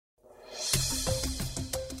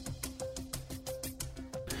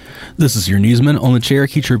This is your newsman on the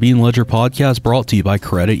Cherokee Tribune Ledger podcast, brought to you by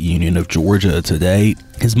Credit Union of Georgia. Today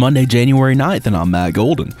is Monday, January 9th, and I'm Matt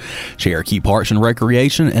Golden. Cherokee Parks and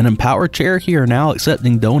Recreation and Empower Cherokee are now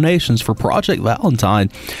accepting donations for Project Valentine,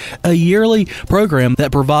 a yearly program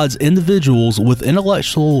that provides individuals with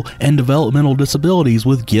intellectual and developmental disabilities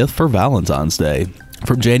with gifts for Valentine's Day.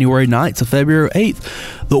 From January 9th to February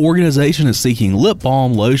 8th, the organization is seeking lip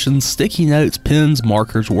balm, lotions, sticky notes, pens,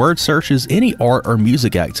 markers, word searches, any art or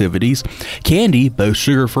music activities, candy, both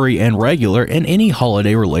sugar-free and regular, and any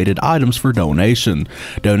holiday-related items for donation.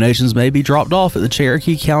 Donations may be dropped off at the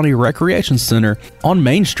Cherokee County Recreation Center on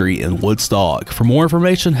Main Street in Woodstock. For more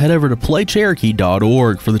information, head over to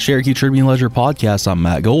playcherokee.org. For the Cherokee Tribune Ledger podcast, I'm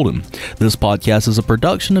Matt Golden. This podcast is a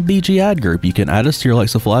production of BG Ad Group. You can add us to your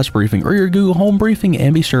Alexa Flash Briefing or your Google Home Briefing,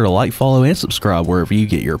 and be sure to like, follow, and subscribe wherever you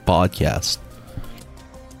get your podcast.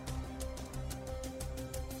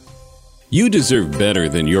 You deserve better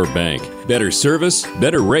than your bank. Better service,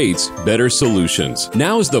 better rates, better solutions.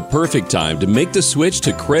 Now is the perfect time to make the switch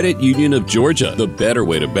to Credit Union of Georgia, the better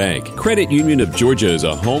way to bank. Credit Union of Georgia is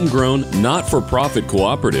a homegrown, not-for-profit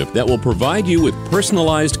cooperative that will provide you with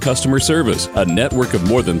personalized customer service, a network of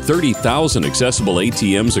more than 30,000 accessible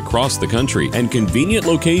ATMs across the country, and convenient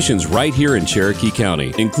locations right here in Cherokee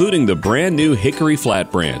County, including the brand new Hickory Flat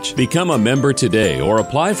branch. Become a member today or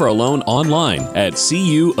apply for a loan online at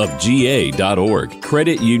cuofga.org.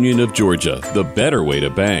 Credit Union of Georgia, the better way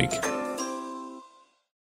to bank.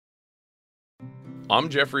 I'm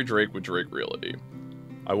Jeffrey Drake with Drake Realty.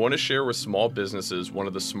 I want to share with small businesses one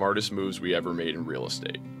of the smartest moves we ever made in real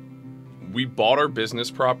estate. We bought our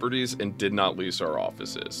business properties and did not lease our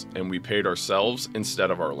offices, and we paid ourselves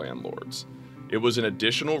instead of our landlords. It was an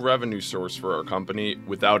additional revenue source for our company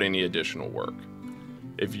without any additional work.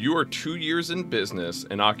 If you are 2 years in business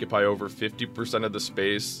and occupy over 50% of the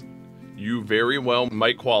space, you very well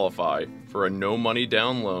might qualify for a no money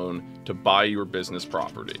down loan to buy your business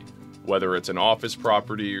property. Whether it's an office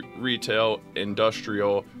property, retail,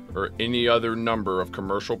 industrial, or any other number of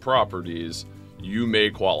commercial properties, you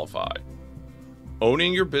may qualify.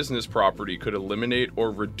 Owning your business property could eliminate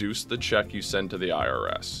or reduce the check you send to the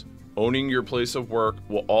IRS. Owning your place of work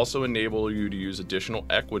will also enable you to use additional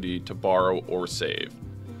equity to borrow or save.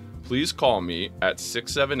 Please call me at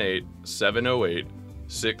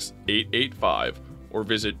 678-708-6885 or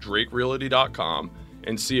visit drakerealty.com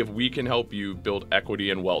and see if we can help you build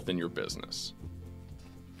equity and wealth in your business.